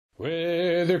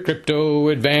Whether crypto,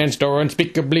 advanced, or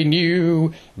unspeakably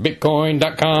new,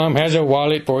 Bitcoin.com has a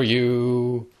wallet for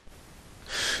you.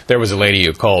 There was a lady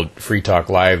who called Free Talk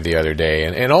Live the other day,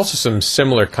 and also some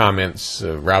similar comments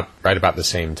right about the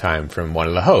same time from one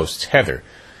of the hosts, Heather.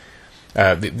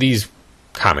 These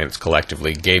comments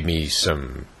collectively gave me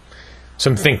some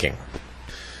thinking.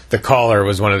 The caller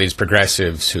was one of these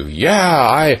progressives who,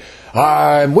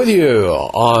 I'm with you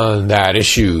on that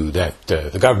issue that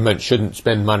the government shouldn't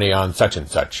spend money on such and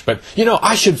such. But,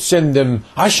 I should send them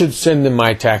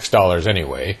my tax dollars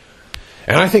anyway.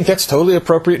 And I think that's totally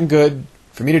appropriate and good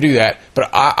for me to do that.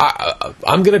 But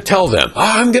I'm going to tell them.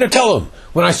 I'm going to tell them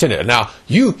when I send it. Now,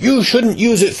 you shouldn't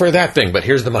use it for that thing, but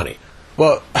here's the money.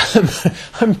 Well,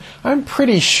 I'm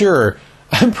pretty sure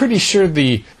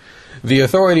the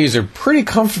authorities are pretty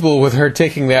comfortable with her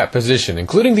taking that position,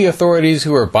 including the authorities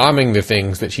who are bombing the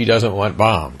things that she doesn't want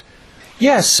bombed.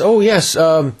 Yes,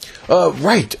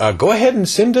 right. Go ahead and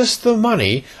send us the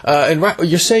money. And right,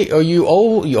 you say, you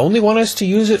only want us to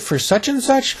use it for such and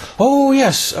such? Oh,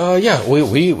 yes.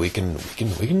 We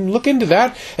can look into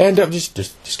that, and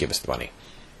just give us the money.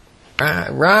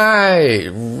 Right.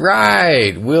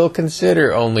 We'll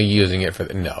consider only using it for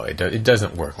no. It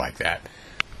doesn't work like that.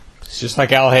 It's just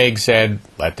like Al Haig said,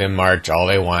 let them march all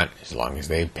they want as long as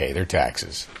they pay their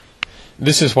taxes.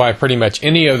 This is why pretty much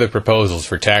any of the proposals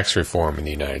for tax reform in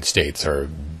the United States are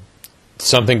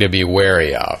something to be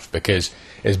wary of, because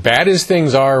as bad as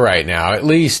things are right now, at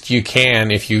least you can,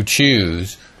 if you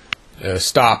choose,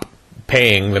 stop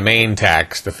paying the main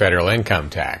tax, the federal income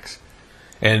tax,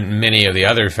 and many of the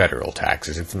other federal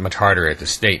taxes. It's much harder at the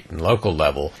state and local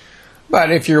level.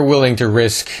 But if you're willing to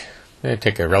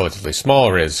take a relatively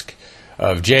small risk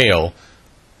of jail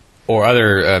or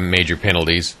other major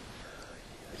penalties,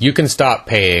 you can stop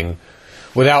paying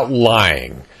without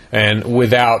lying and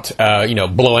without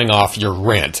blowing off your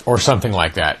rent or something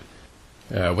like that,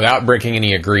 without breaking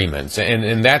any agreements,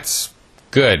 and that's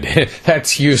good.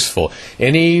 That's useful.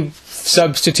 Any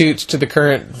substitutes to the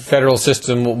current federal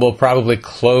system will probably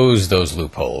close those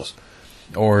loopholes,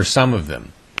 or some of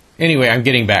them. Anyway, I'm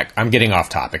getting off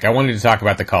topic. I wanted to talk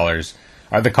about the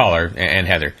caller and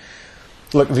Heather.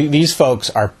 Look, these folks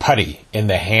are putty in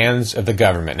the hands of the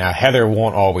government. Now, Heather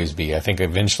won't always be. I think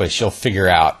eventually she'll figure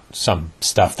out some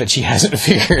stuff that she hasn't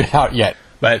figured out yet.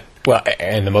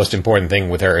 And the most important thing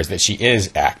with her is that she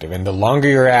is active. And the longer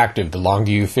you're active, the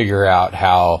longer you figure out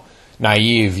how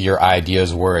naive your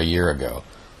ideas were a year ago.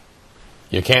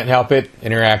 You can't help it.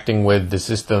 Interacting with the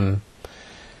system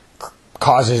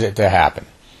causes it to happen.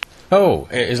 Oh,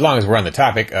 as long as we're on the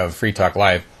topic of Free Talk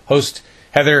Live, host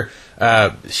Heather,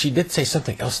 she did say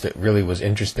something else that really was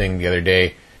interesting the other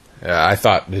day. I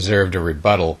thought deserved a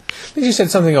rebuttal. I think she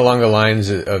said something along the lines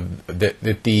of that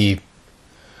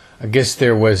I guess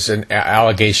there was an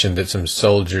allegation that some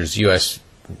soldiers, U.S.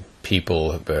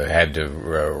 people, had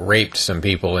raped some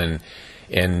people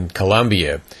in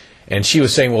Colombia. And she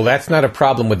was saying, well, that's not a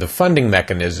problem with the funding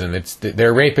mechanism.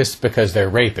 They're rapists because they're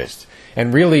rapists.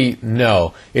 And really,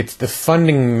 no, it's the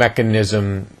funding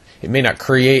mechanism. It may not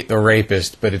create the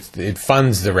rapist, but it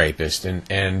funds the rapist.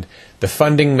 And the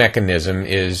funding mechanism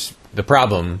is the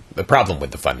problem. The problem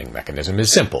with the funding mechanism is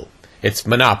simple. It's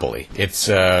monopoly. It's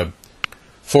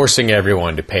forcing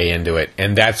everyone to pay into it.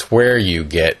 And that's where you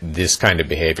get this kind of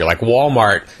behavior. Like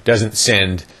Walmart doesn't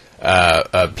send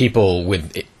people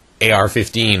with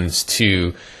AR-15s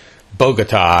to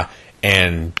Bogota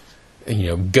and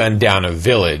gun down a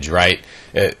village, right?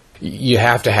 You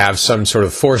have to have some sort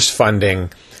of force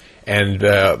funding and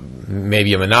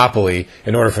maybe a monopoly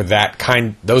in order for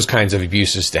those kinds of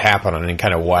abuses to happen on any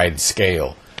kind of wide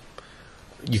scale.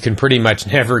 You can pretty much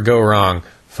never go wrong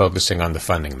focusing on the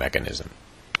funding mechanism.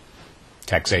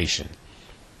 Taxation,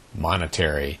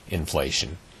 monetary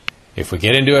inflation. If we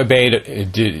get into a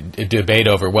debate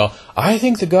over, well, I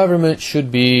think the government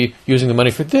should be using the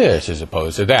money for this as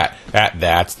opposed to that.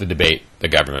 That's the debate the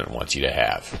government wants you to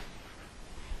have.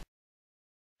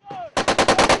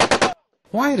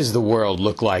 Why does the world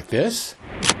look like this?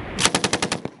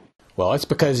 Well, it's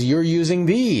because you're using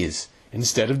these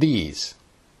instead of these.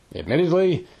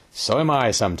 Admittedly, so am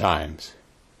I sometimes.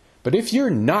 But if you're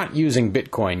not using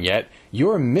Bitcoin yet,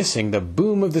 you're missing the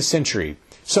boom of the century.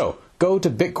 So, go to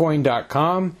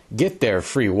Bitcoin.com, get their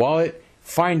free wallet,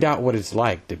 find out what it's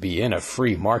like to be in a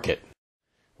free market.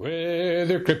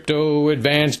 Whether crypto,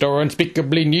 advanced, or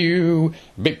unspeakably new,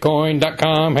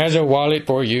 Bitcoin.com has a wallet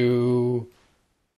for you.